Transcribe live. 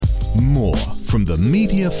More from the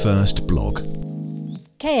Media First blog.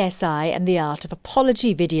 KSI and the art of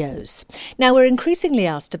apology videos. Now, we're increasingly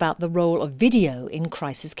asked about the role of video in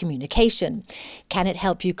crisis communication. Can it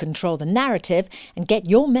help you control the narrative and get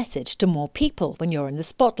your message to more people when you're in the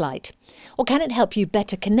spotlight? Or can it help you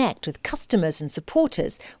better connect with customers and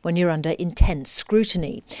supporters when you're under intense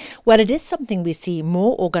scrutiny? Well, it is something we see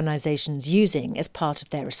more organisations using as part of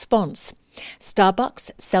their response.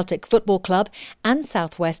 Starbucks, Celtic Football Club and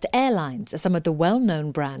Southwest Airlines are some of the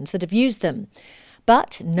well-known brands that have used them.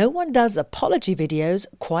 But no one does apology videos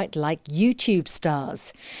quite like YouTube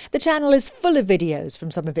stars. The channel is full of videos from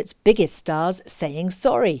some of its biggest stars saying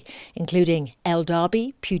sorry, including Elle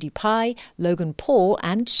Darby, PewDiePie, Logan Paul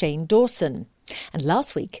and Shane Dawson. And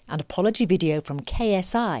last week, an apology video from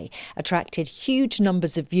KSI attracted huge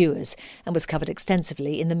numbers of viewers and was covered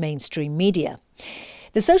extensively in the mainstream media.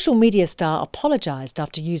 The social media star apologised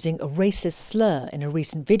after using a racist slur in a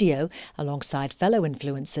recent video alongside fellow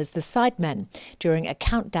influencers, the Sidemen, during a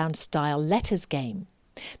countdown-style letters game.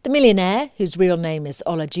 The millionaire, whose real name is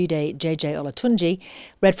Olajide JJ Olatunji,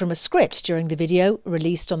 read from a script during the video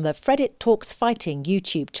released on the Fredit Talks Fighting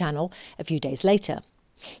YouTube channel a few days later.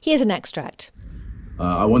 Here's an extract.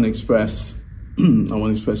 I want to express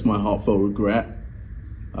my heartfelt regret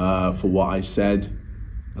for what I said,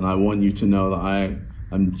 and I want you to know that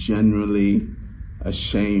I'm genuinely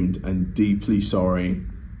ashamed and deeply sorry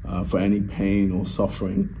for any pain or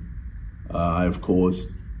suffering I have caused.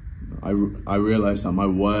 I realize that my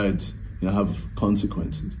words, have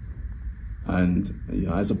consequences, and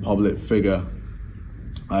as a public figure,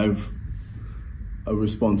 I have a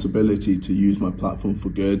responsibility to use my platform for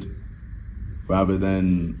good rather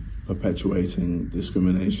than perpetuating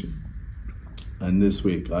discrimination. And this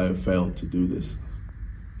week, I have failed to do this.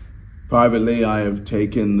 Privately, I have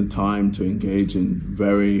taken the time to engage in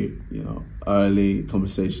very, early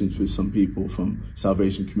conversations with some people from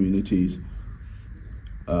Salvation communities,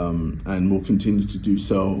 and will continue to do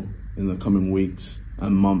so in the coming weeks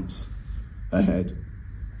and months ahead.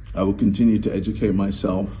 I will continue to educate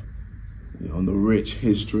myself on the rich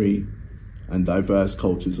history and diverse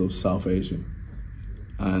cultures of South Asia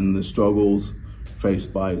and the struggles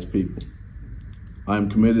faced by its people. I am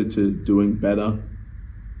committed to doing better,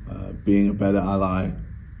 being a better ally,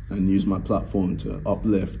 and use my platform to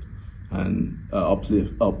uplift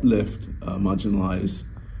marginalized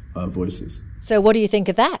voices. So what do you think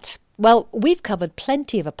of that? Well, we've covered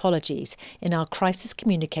plenty of apologies in our crisis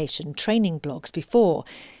communication training blogs before,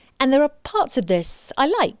 and there are parts of this I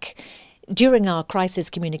like. During our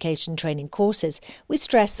crisis communication training courses, we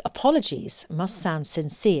stress apologies must sound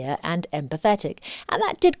sincere and empathetic, and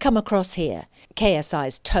that did come across here.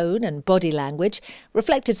 KSI's tone and body language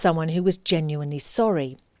reflected someone who was genuinely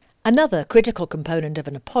sorry. Another critical component of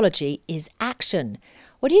an apology is action.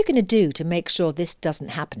 What are you going to do to make sure this doesn't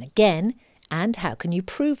happen again, and how can you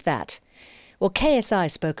prove that? Well,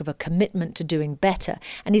 KSI spoke of a commitment to doing better,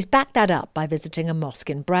 and he's backed that up by visiting a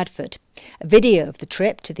mosque in Bradford. A video of the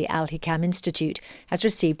trip to the Al-Hikam Institute has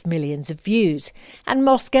received millions of views, and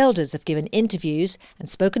mosque elders have given interviews and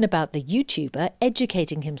spoken about the YouTuber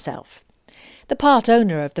educating himself. The part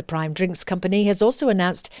owner of the Prime Drinks Company has also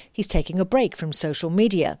announced he's taking a break from social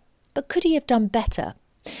media. But could he have done better?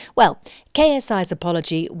 Well, KSI's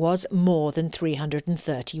apology was more than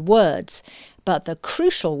 330 words, but the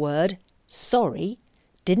crucial word, sorry,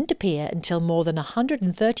 didn't appear until more than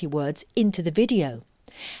 130 words into the video.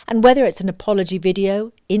 And whether it's an apology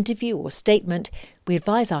video, interview or statement, we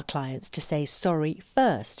advise our clients to say sorry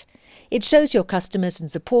first. It shows your customers and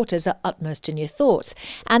supporters are utmost in your thoughts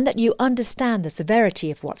and that you understand the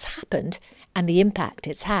severity of what's happened and the impact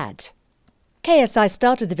it's had. KSI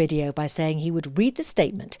started the video by saying he would read the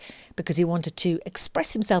statement because he wanted to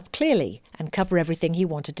express himself clearly and cover everything he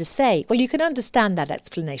wanted to say. Well, you can understand that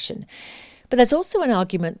explanation. But there's also an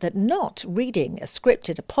argument that not reading a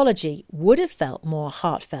scripted apology would have felt more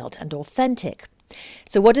heartfelt and authentic.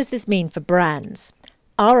 So what does this mean for brands?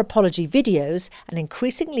 Are apology videos an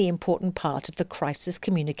increasingly important part of the crisis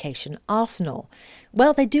communication arsenal?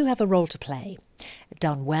 Well, they do have a role to play.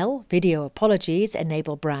 Done well, video apologies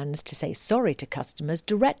enable brands to say sorry to customers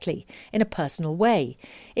directly, in a personal way.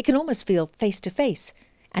 It can almost feel face-to-face,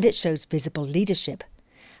 and it shows visible leadership.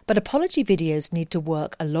 But apology videos need to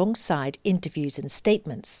work alongside interviews and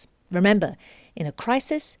statements. Remember, in a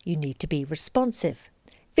crisis, you need to be responsive.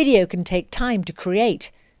 Video can take time to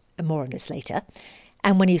create, more on this later,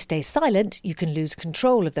 And when you stay silent, you can lose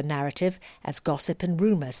control of the narrative as gossip and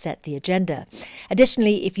rumour set the agenda.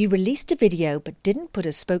 Additionally, if you released a video but didn't put a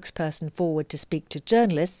spokesperson forward to speak to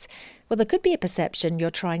journalists, well, there could be a perception you're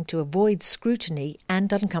trying to avoid scrutiny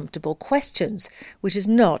and uncomfortable questions, which is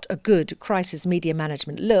not a good crisis media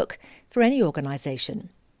management look for any organisation.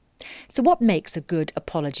 So what makes a good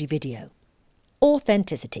apology video?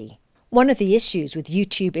 Authenticity. One of the issues with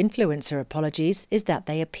YouTube influencer apologies is that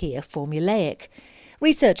they appear formulaic.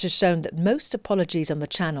 Research has shown that most apologies on the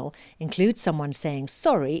channel include someone saying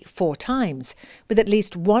sorry 4 times, with at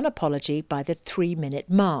least one apology by the 3-minute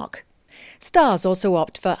mark. Stars also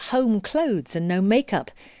opt for home clothes and no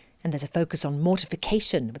makeup, and there's a focus on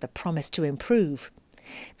mortification with a promise to improve.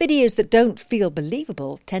 Videos that don't feel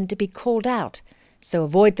believable tend to be called out, so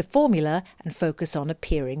avoid the formula and focus on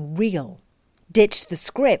appearing real. Ditch the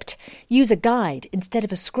script. Use a guide instead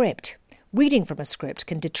of a script. Reading from a script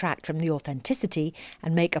can detract from the authenticity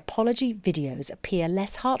and make apology videos appear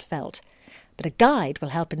less heartfelt. But a guide will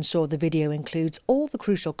help ensure the video includes all the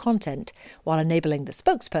crucial content while enabling the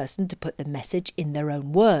spokesperson to put the message in their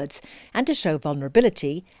own words and to show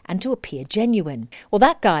vulnerability and to appear genuine. Well,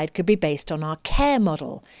 that guide could be based on our CARE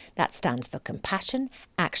model. That stands for compassion,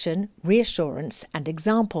 action, reassurance and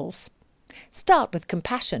examples. Start with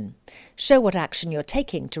compassion. Show what action you're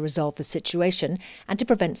taking to resolve the situation and to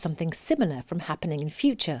prevent something similar from happening in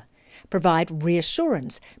future. Provide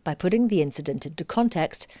reassurance by putting the incident into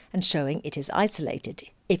context and showing it is isolated,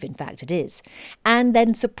 if in fact it is. And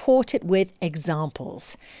then support it with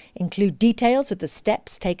examples. Include details of the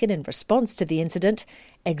steps taken in response to the incident,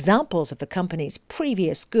 examples of the company's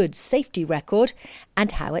previous good safety record,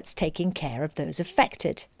 and how it's taking care of those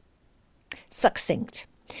affected. Succinct.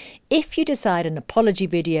 If you decide an apology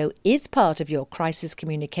video is part of your crisis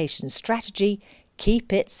communication strategy,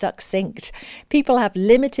 keep it succinct. People have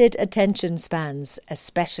limited attention spans,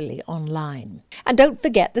 especially online. And don't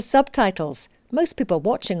forget the subtitles. Most people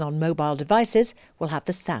watching on mobile devices will have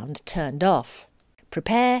the sound turned off.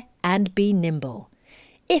 Prepare and be nimble.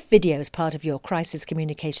 If video is part of your crisis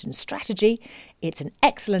communication strategy, it's an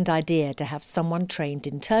excellent idea to have someone trained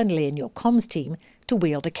internally in your comms team to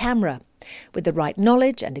wield a camera. With the right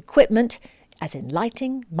knowledge and equipment, as in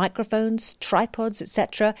lighting, microphones, tripods,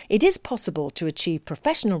 etc., it is possible to achieve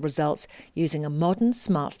professional results using a modern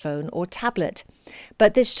smartphone or tablet.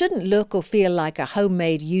 But this shouldn't look or feel like a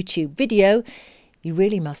homemade YouTube video. You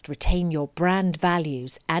really must retain your brand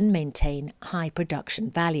values and maintain high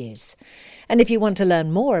production values. And if you want to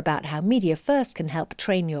learn more about how Media First can help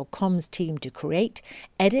train your comms team to create,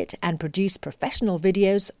 edit and produce professional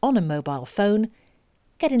videos on a mobile phone,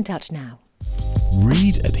 get in touch now.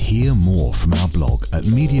 Read and hear more from our blog at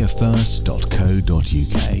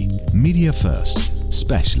mediafirst.co.uk. Media First,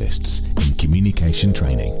 specialists in communication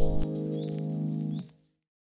training.